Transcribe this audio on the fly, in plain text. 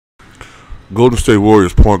Golden State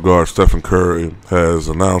Warriors point guard Stephen Curry has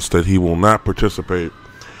announced that he will not participate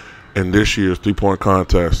in this year's three-point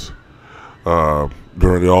contest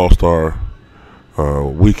during the All-Star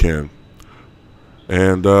weekend.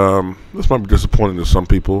 And this might be disappointing to some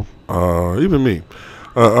people, even me.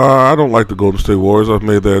 I don't like the Golden State Warriors. I've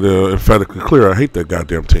made that emphatically clear. I hate that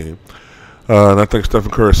goddamn team. And I think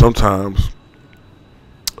Stephen Curry sometimes,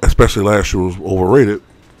 especially last year, was overrated.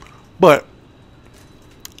 But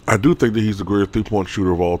I do think that he's the greatest three-point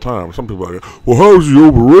shooter of all time. Some people are like, well, how is he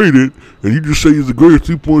overrated? And you just say he's the greatest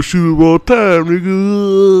three-point shooter of all time,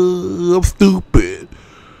 nigga. I'm stupid.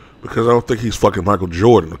 Because I don't think he's fucking Michael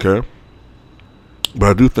Jordan, okay? But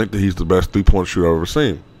I do think that he's the best three-point shooter I've ever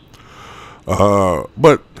seen.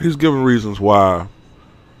 But he's given reasons why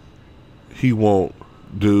he won't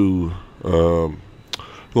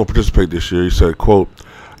participate this year. He said, quote,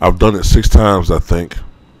 I've done it 6 times, I think.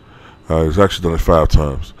 He's actually done it 5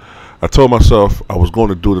 times. I told myself I was going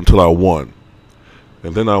to do it until I won.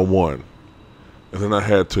 And then I won. And then I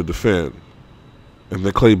had to defend. And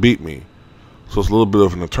then Clay beat me. So it's a little bit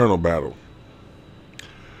of an eternal battle.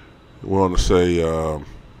 We're on to say,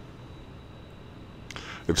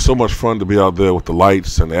 it's so much fun to be out there with the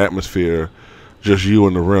lights and the atmosphere, just you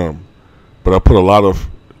and the rim. But I put a lot of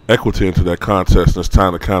equity into that contest, and it's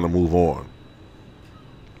time to kind of move on.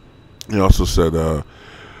 He also said, but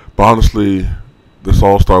honestly, this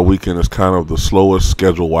All-Star weekend is kind of the slowest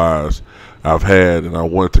schedule-wise I've had, and I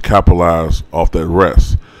wanted to capitalize off that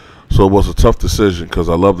rest. So it was a tough decision because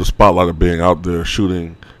I love the spotlight of being out there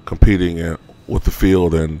shooting, competing with the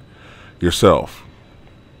field and yourself.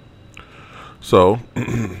 So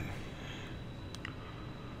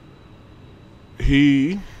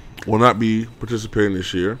he will not be participating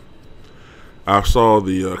this year. I saw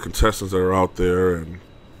the contestants that are out there, and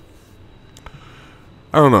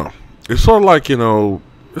I don't know. It's sort of like,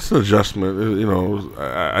 it's an adjustment.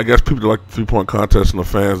 I guess people that like the three-point contest and the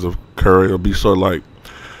fans of Curry will be sort of like,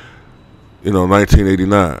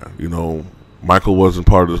 1989. Michael wasn't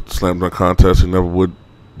part of the slam dunk contest and never would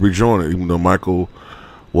rejoin it, even though Michael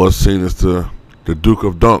was seen as the Duke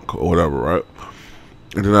of Dunk or whatever, right?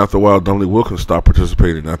 And then after a while, Dominique Wilkins stopped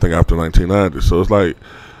participating, I think, after 1990. So it's like,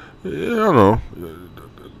 I don't know.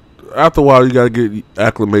 After a while, you got to get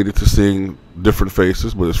acclimated to seeing different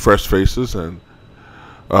faces, but it's fresh faces. And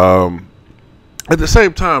at the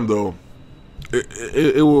same time, though,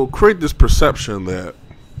 it will create this perception that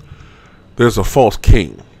there's a false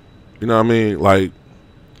king. You know what I mean? Like,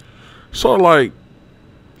 sort of like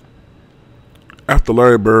after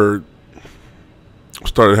Larry Bird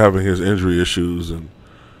started having his injury issues and,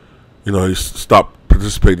 he stopped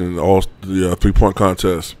participating in all the three-point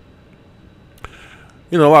contests.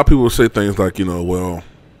 A lot of people would say things like, well,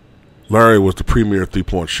 Larry was the premier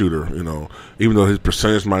three-point shooter, even though his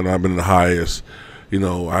percentage might not have been the highest.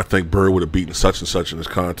 I think Bird would have beaten such and such in this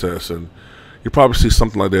contest. And you probably see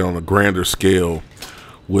something like that on a grander scale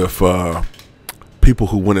with people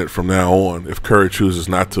who win it from now on. If Curry chooses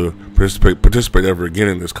not to participate ever again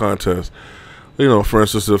in this contest, for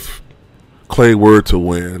instance, if Clay were to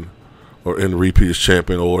win or in repeat as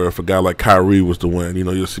champion, or if a guy like Kyrie was to win,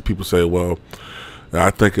 you'll see people say, well,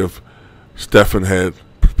 I think if Stephen had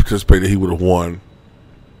participated, he would have won.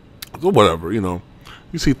 Or whatever, you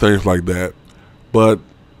see things like that. But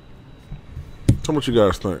tell me what you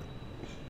guys think.